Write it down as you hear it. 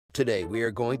Today we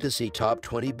are going to see top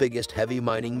 20 biggest heavy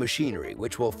mining machinery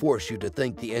which will force you to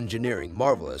think the engineering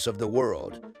marvelous of the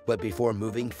world. But before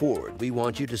moving forward, we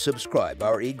want you to subscribe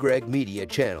our eGreg Media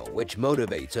channel, which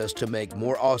motivates us to make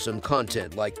more awesome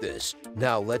content like this.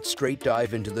 Now let's straight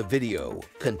dive into the video.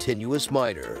 Continuous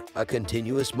miner. A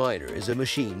continuous miner is a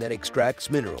machine that extracts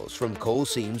minerals from coal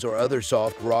seams or other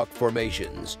soft rock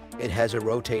formations. It has a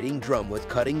rotating drum with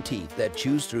cutting teeth that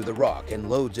chews through the rock and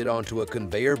loads it onto a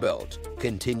conveyor belt.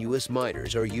 Continuous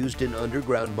miners are used in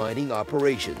underground mining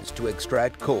operations to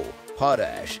extract coal,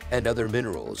 potash, and other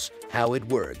minerals. How it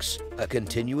works. A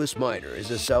continuous miner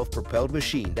is a self-propelled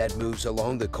machine that moves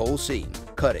along the coal seam,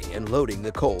 cutting and loading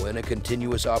the coal in a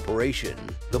continuous operation.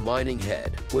 The mining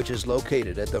head, which is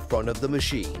located at the front of the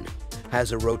machine,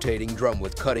 has a rotating drum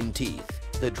with cutting teeth.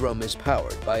 The drum is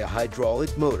powered by a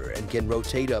hydraulic motor and can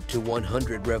rotate up to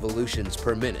 100 revolutions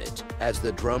per minute. As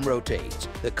the drum rotates,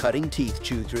 the cutting teeth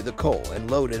chew through the coal and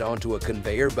load it onto a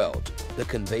conveyor belt. The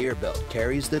conveyor belt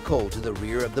carries the coal to the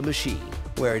rear of the machine,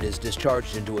 where it is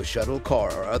discharged into a shuttle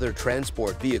car or other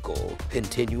transport vehicle.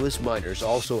 Continuous miners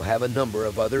also have a number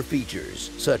of other features,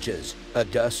 such as a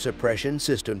dust suppression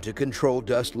system to control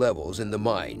dust levels in the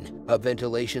mine, a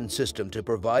ventilation system to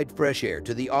provide fresh air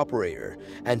to the operator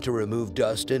and to remove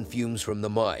dust and fumes from the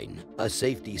mine, a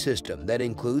safety system that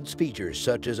includes features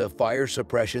such as a fire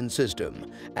suppression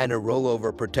system and a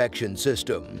rollover protection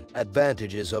system.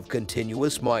 Advantages of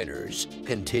continuous miners.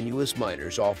 Continuous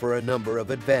miners offer a number of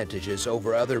advantages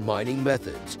over other mining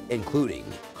methods, including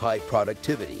high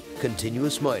productivity.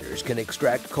 Continuous miners can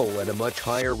extract coal at a much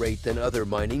higher rate than other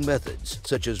mining methods,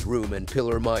 such as room and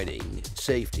pillar mining.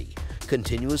 Safety.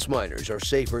 Continuous miners are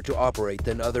safer to operate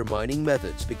than other mining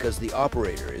methods because the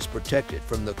operator is protected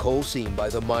from the coal seam by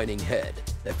the mining head.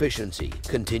 Efficiency.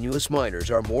 Continuous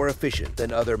miners are more efficient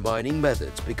than other mining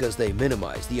methods because they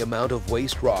minimize the amount of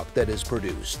waste rock that is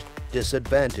produced.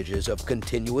 Disadvantages of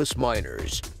continuous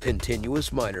miners.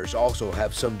 Continuous miners also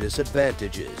have some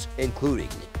disadvantages, including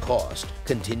cost.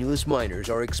 Continuous miners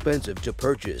are expensive to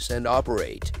purchase and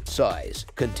operate. Size.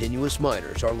 Continuous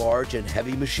miners are large and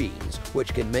heavy machines,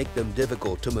 which can make them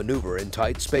difficult to maneuver in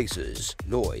tight spaces.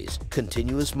 Noise.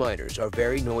 Continuous miners are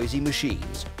very noisy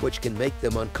machines, which can make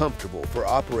them uncomfortable for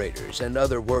operators and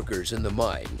other workers in the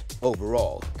mine.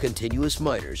 Overall, continuous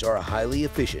miners are a highly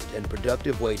efficient and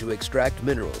productive way to extract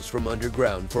minerals from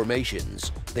underground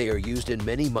formations. They are used in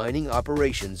many mining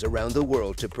operations around the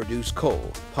world to produce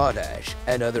coal, potash,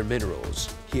 and other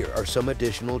minerals. Here are some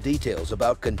additional details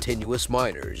about continuous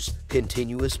miners.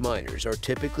 Continuous miners are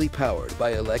typically powered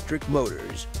by electric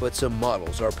motors, but some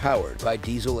models are powered by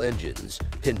diesel engines.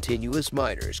 Continuous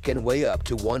miners can weigh up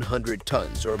to 100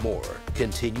 tons or more.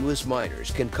 Continuous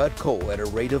miners can cut coal at a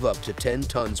rate of up to 10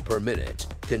 tons per minute.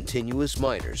 Continuous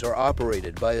miners are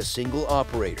operated by a single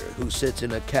operator who sits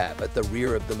in a cab at the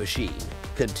rear of the machine.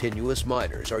 Continuous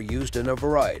miners are used in a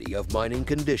variety of mining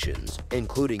conditions,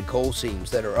 including coal seams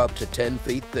that are up to 10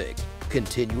 feet thick.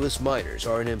 Continuous miners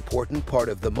are an important part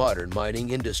of the modern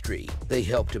mining industry. They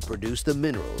help to produce the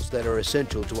minerals that are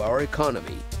essential to our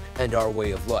economy and our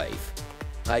way of life.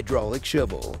 Hydraulic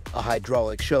shovel. A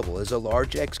hydraulic shovel is a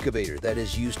large excavator that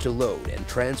is used to load and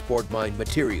transport mined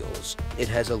materials. It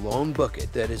has a long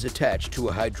bucket that is attached to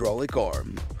a hydraulic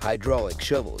arm. Hydraulic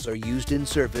shovels are used in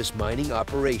surface mining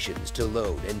operations to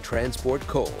load and transport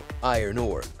coal, iron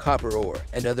ore, copper ore,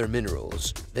 and other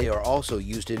minerals. They are also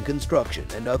used in construction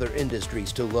and other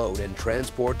industries to load and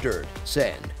transport dirt,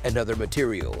 sand, and other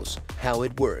materials. How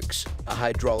it works. A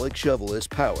hydraulic shovel is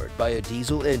powered by a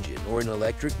diesel engine or an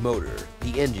electric motor.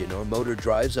 The engine or motor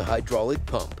drives a hydraulic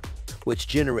pump, which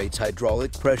generates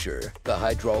hydraulic pressure. The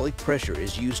hydraulic pressure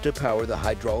is used to power the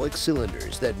hydraulic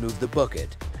cylinders that move the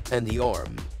bucket and the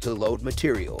arm. To load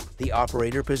material, the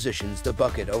operator positions the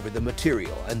bucket over the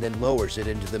material and then lowers it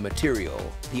into the material.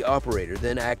 The operator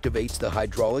then activates the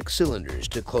hydraulic cylinders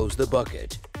to close the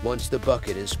bucket. Once the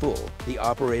bucket is full, the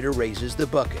operator raises the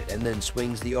bucket and then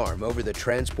swings the arm over the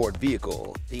transport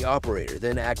vehicle. The operator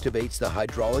then activates the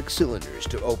hydraulic cylinders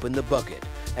to open the bucket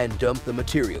and dump the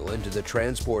material into the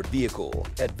transport vehicle.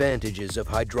 Advantages of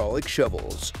hydraulic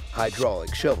shovels.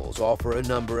 Hydraulic shovels offer a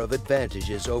number of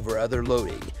advantages over other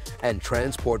loading and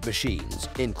transport machines,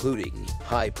 including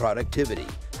high productivity.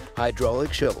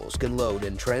 Hydraulic shovels can load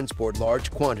and transport large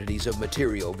quantities of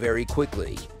material very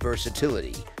quickly.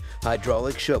 Versatility.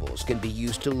 Hydraulic shovels can be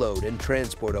used to load and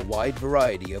transport a wide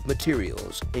variety of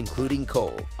materials, including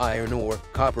coal, iron ore,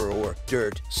 copper ore,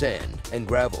 dirt, sand, and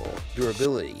gravel.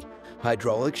 Durability.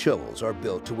 Hydraulic shovels are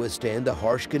built to withstand the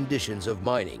harsh conditions of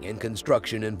mining and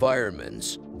construction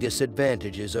environments.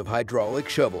 Disadvantages of hydraulic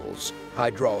shovels.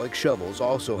 Hydraulic shovels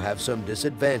also have some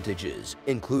disadvantages,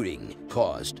 including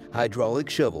cost. Hydraulic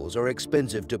shovels are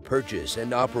expensive to purchase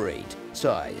and operate.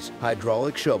 Size.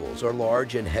 Hydraulic shovels are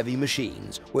large and heavy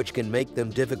machines, which can make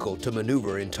them difficult to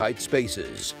maneuver in tight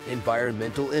spaces.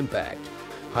 Environmental impact.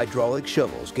 Hydraulic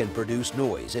shovels can produce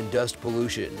noise and dust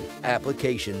pollution.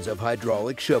 Applications of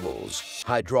hydraulic shovels.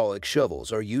 Hydraulic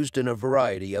shovels are used in a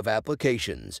variety of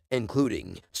applications,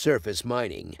 including surface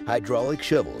mining. Hydraulic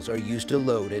shovels are used to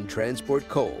load and transport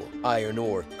coal, iron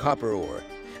ore, copper ore,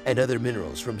 and other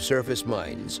minerals from surface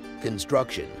mines.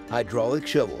 Construction. Hydraulic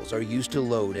shovels are used to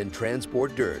load and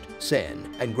transport dirt,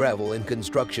 sand, and gravel in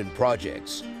construction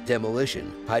projects.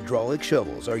 Demolition. Hydraulic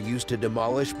shovels are used to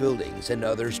demolish buildings and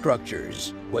other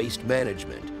structures. Waste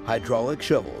management. Hydraulic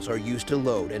shovels are used to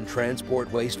load and transport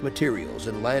waste materials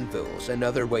in landfills and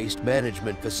other waste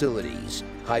management facilities.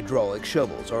 Hydraulic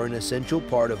shovels are an essential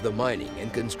part of the mining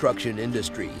and construction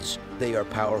industries. They are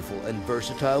powerful and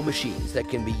versatile machines that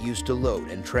can be used to load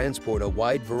and transport a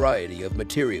wide variety of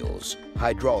materials.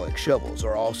 Hydraulic shovels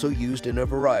are also used in a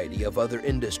variety of other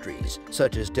industries,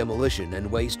 such as demolition and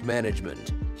waste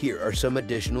management. Here are some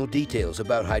additional details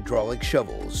about hydraulic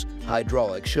shovels.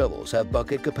 Hydraulic shovels have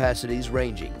bucket capacities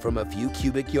ranging from a few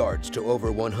cubic yards to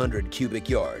over 100 cubic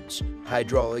yards.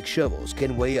 Hydraulic shovels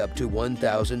can weigh up to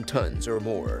 1,000 tons or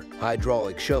more.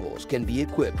 Hydraulic shovels can be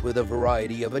equipped with a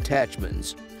variety of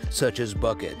attachments, such as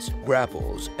buckets,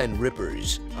 grapples, and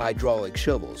rippers. Hydraulic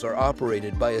shovels are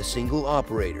operated by a single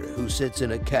operator who sits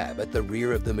in a cab at the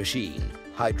rear of the machine.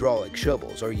 Hydraulic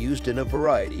shovels are used in a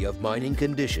variety of mining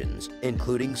conditions,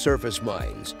 including surface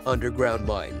mines, underground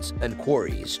mines, and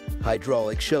quarries.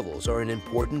 Hydraulic shovels are an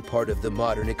important part of the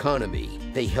modern economy.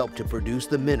 They help to produce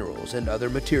the minerals and other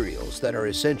materials that are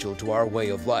essential to our way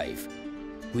of life.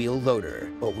 Wheel loader.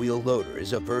 A wheel loader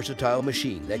is a versatile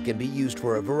machine that can be used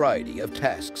for a variety of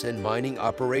tasks in mining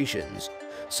operations,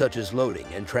 such as loading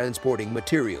and transporting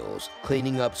materials,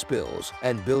 cleaning up spills,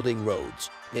 and building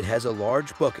roads. It has a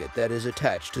large bucket that is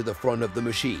attached to the front of the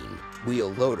machine.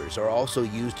 Wheel loaders are also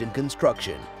used in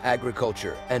construction,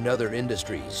 agriculture, and other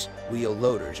industries. Wheel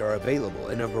loaders are available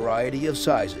in a variety of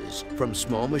sizes, from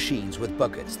small machines with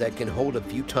buckets that can hold a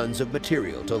few tons of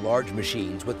material to large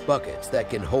machines with buckets that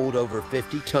can hold over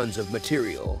 50 tons of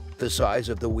material. The size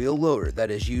of the wheel loader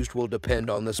that is used will depend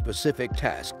on the specific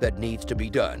task that needs to be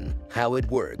done. How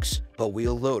it works. A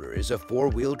wheel loader is a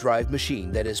four-wheel drive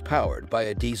machine that is powered by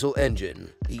a diesel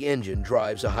engine. The engine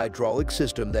drives a hydraulic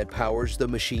system that powers the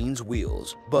machine's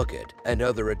wheels, bucket, and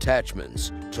other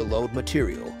attachments. To load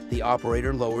material, the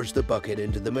operator lowers the bucket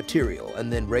into the material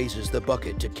and then raises the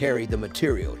bucket to carry the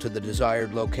material to the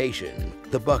desired location.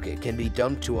 The bucket can be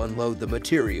dumped to unload the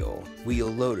material. Wheel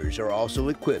loaders are also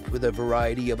equipped with a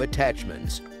variety of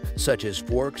attachments, such as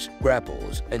forks,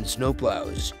 grapples, and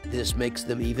snowplows. This makes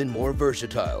them even more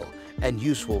versatile and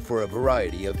useful for a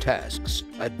variety of tasks.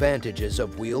 Advantages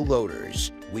of wheel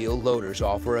loaders. Wheel loaders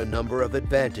offer a number of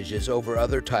advantages over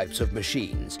other types of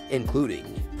machines, including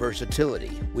versatility.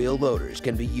 Wheel loaders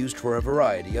can be used for a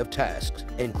variety of tasks,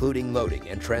 including loading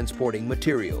and transporting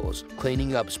materials,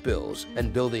 cleaning up spills,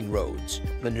 and building roads.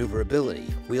 Maneuverability.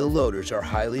 Wheel loaders are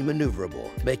highly maneuverable,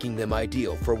 making them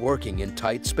ideal for working in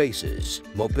tight spaces.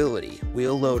 Mobility.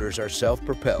 Wheel loaders are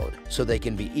self-propelled, so they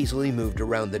can be easily moved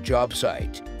around the job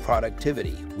site.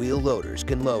 Productivity. Wheel loaders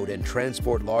can load and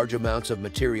transport large amounts of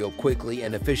material quickly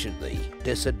and efficiently.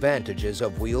 Disadvantages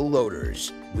of wheel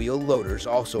loaders. Wheel loaders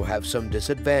also have some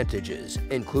disadvantages,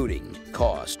 including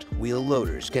cost. Wheel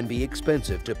loaders can be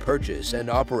expensive to purchase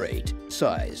and operate.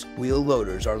 Size. Wheel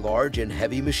loaders are large and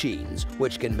heavy machines,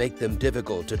 which can make them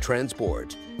difficult to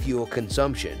transport. Fuel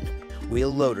consumption.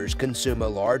 Wheel loaders consume a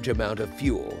large amount of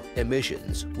fuel.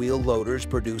 Emissions. Wheel loaders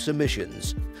produce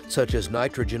emissions, such as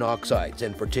nitrogen oxides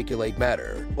and particulate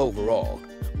matter. Overall,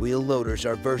 wheel loaders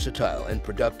are versatile and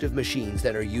productive machines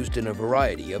that are used in a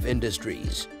variety of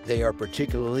industries. They are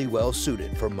particularly well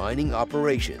suited for mining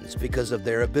operations because of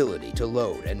their ability to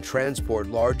load and transport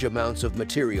large amounts of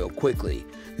material quickly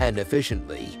and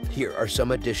efficiently. Here are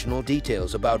some additional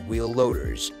details about wheel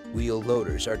loaders. Wheel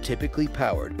loaders are typically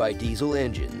powered by diesel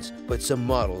engines, but some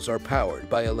models are powered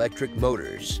by electric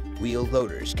motors. Wheel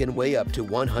loaders can weigh up to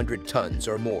 100 tons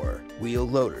or more. Wheel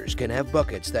loaders can have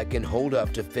buckets that can hold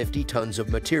up to 50 tons of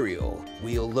material.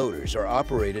 Wheel loaders are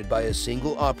operated by a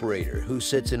single operator who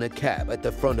sits in a cab at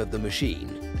the front of the machine.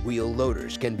 Wheel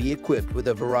loaders can be equipped with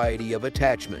a variety of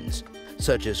attachments,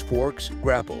 such as forks,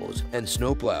 grapples, and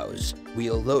snowplows.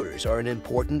 Wheel loaders are an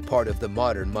important part of the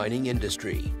modern mining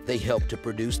industry. They help to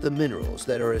produce the minerals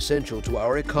that are essential to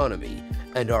our economy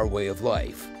and our way of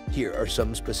life. Here are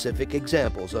some specific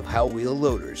examples of how wheel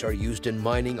loaders are used in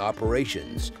mining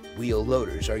operations. Wheel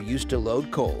loaders are used to load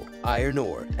coal, iron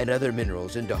ore, and other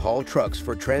minerals into haul trucks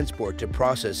for transport to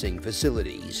processing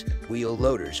facilities. Wheel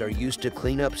loaders are used to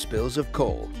clean up spills of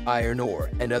coal, iron ore,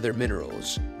 and other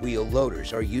minerals. Wheel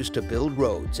loaders are used to build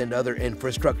roads and other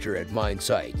infrastructure at mine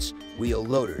sites. Wheel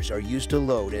loaders are used to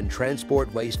load and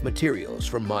transport waste materials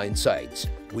from mine sites.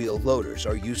 Wheel loaders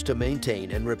are used to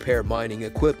maintain and repair mining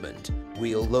equipment.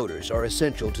 Wheel loaders are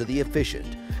essential to the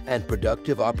efficient and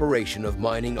productive operation of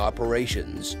mining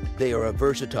operations. They are a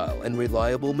versatile and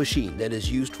reliable machine that is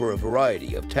used for a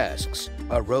variety of tasks.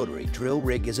 A rotary drill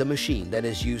rig is a machine that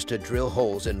is used to drill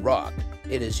holes in rock.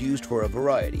 It is used for a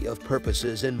variety of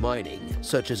purposes in mining,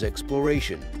 such as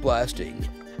exploration, blasting,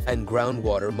 and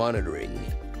groundwater monitoring.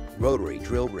 Rotary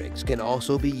drill rigs can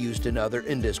also be used in other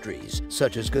industries,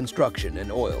 such as construction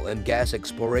and oil and gas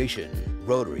exploration.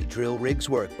 Rotary drill rigs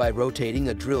work by rotating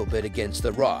a drill bit against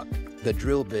the rock. The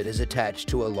drill bit is attached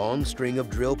to a long string of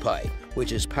drill pipe,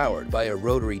 which is powered by a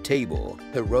rotary table.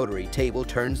 The rotary table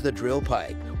turns the drill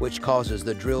pipe, which causes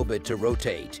the drill bit to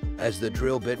rotate. As the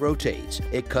drill bit rotates,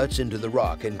 it cuts into the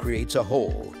rock and creates a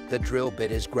hole. The drill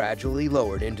bit is gradually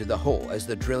lowered into the hole as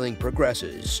the drilling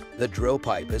progresses. The drill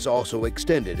pipe is also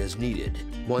extended as needed.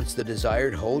 Once the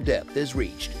desired hole depth is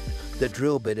reached, the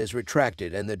drill bit is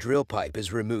retracted and the drill pipe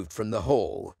is removed from the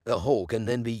hole. The hole can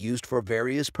then be used for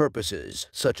various purposes,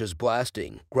 such as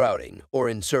blasting, grouting, or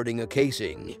inserting a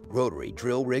casing. Rotary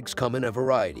drill rigs come in a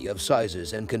variety of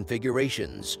sizes and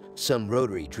configurations. Some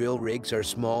rotary drill rigs are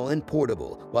small and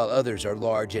portable, while others are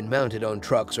large and mounted on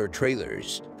trucks or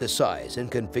trailers. The size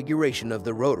and configuration of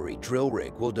the rotary drill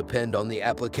rig will depend on the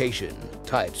application.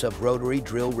 Types of rotary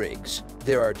drill rigs.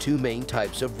 There are two main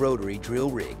types of rotary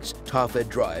drill rigs: top-head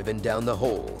drive and down the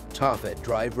hole. Top-head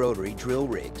drive rotary drill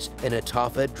rigs and a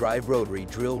top-head drive rotary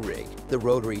drill rig. The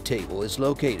rotary table is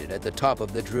located at the top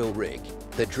of the drill rig.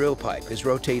 The drill pipe is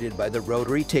rotated by the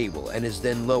rotary table and is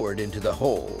then lowered into the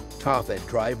hole. Top-head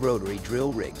drive rotary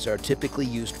drill rigs are typically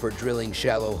used for drilling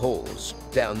shallow holes.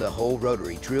 Down the hole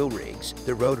rotary drill rigs,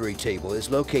 the rotary table is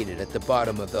located at the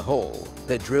bottom of the hole.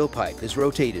 The drill pipe is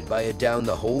rotated by a down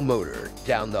the hole motor.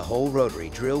 Down the hole rotary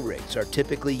drill rigs are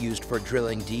typically used for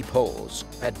drilling deep holes.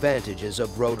 Advantages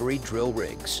of rotary drill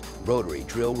rigs. Rotary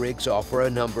drill rigs offer a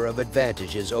number of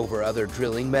advantages over other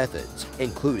drilling methods,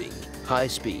 including high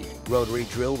speed. Rotary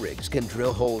drill rigs can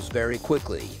drill holes very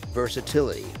quickly.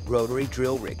 Versatility. Rotary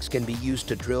drill rigs can be used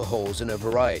to drill holes in a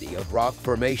variety of rock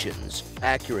formations.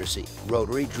 Accuracy.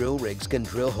 Rotary drill rigs can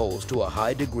drill holes to a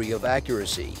high degree of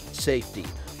accuracy. Safety.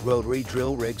 Rotary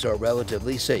drill rigs are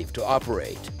relatively safe to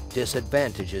operate.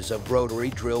 Disadvantages of rotary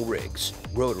drill rigs.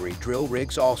 Rotary drill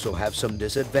rigs also have some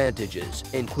disadvantages,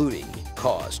 including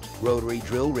cost. Rotary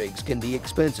drill rigs can be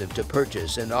expensive to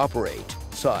purchase and operate.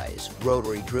 Size.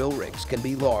 Rotary drill rigs can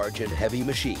be large and heavy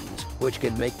machines, which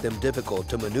can make them difficult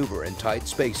to maneuver in tight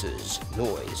spaces.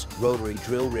 Noise. Rotary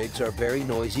drill rigs are very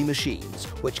noisy machines,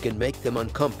 which can make them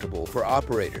uncomfortable for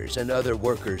operators and other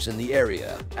workers in the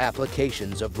area.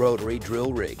 Applications of rotary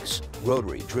drill rigs.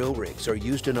 Rotary drill rigs are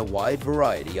used in a wide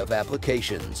variety of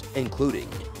applications, including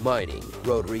mining.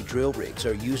 Rotary drill rigs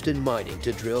are used in mining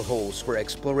to drill holes for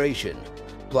exploration,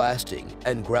 blasting,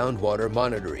 and groundwater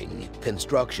monitoring.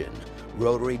 Construction.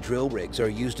 Rotary drill rigs are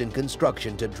used in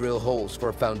construction to drill holes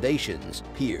for foundations,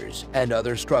 piers, and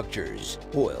other structures.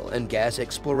 Oil and gas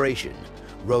exploration.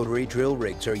 Rotary drill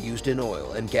rigs are used in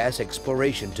oil and gas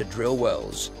exploration to drill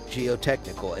wells.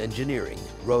 Geotechnical engineering.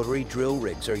 Rotary drill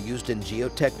rigs are used in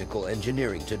geotechnical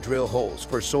engineering to drill holes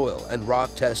for soil and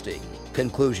rock testing.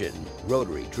 Conclusion.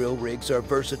 Rotary drill rigs are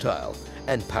versatile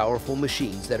and powerful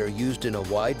machines that are used in a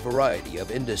wide variety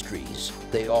of industries.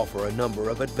 They offer a number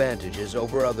of advantages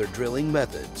over other drilling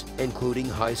methods, including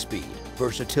high speed,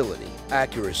 versatility,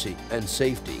 accuracy, and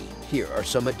safety. Here are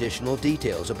some additional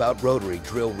details about rotary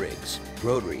drill rigs.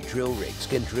 Rotary drill rigs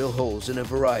can drill holes in a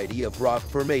variety of rock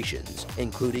formations,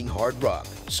 including hard rock,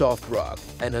 soft rock,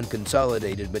 and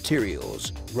unconsolidated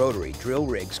materials. Rotary drill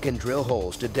rigs can drill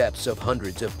holes to depths of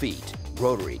hundreds of feet.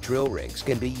 Rotary drill rigs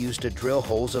can be used to drill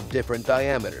holes of different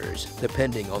diameters,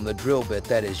 depending on the drill bit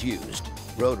that is used.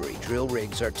 Rotary drill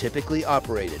rigs are typically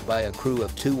operated by a crew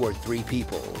of 2 or 3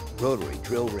 people. Rotary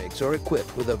drill rigs are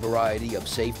equipped with a variety of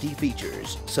safety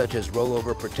features, such as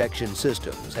rollover protection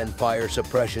systems and fire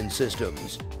suppression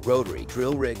systems. Rotary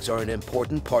drill rigs are an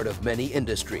important part of many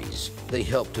industries. They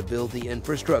help to build the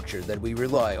infrastructure that we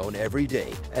rely on every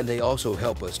day, and they also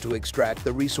help us to extract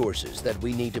the resources that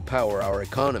we need to power our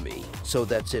economy. So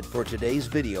that's it for today's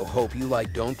video. Hope you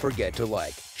like. Don't forget to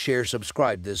like, share,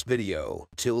 subscribe this video.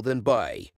 Till then, bye.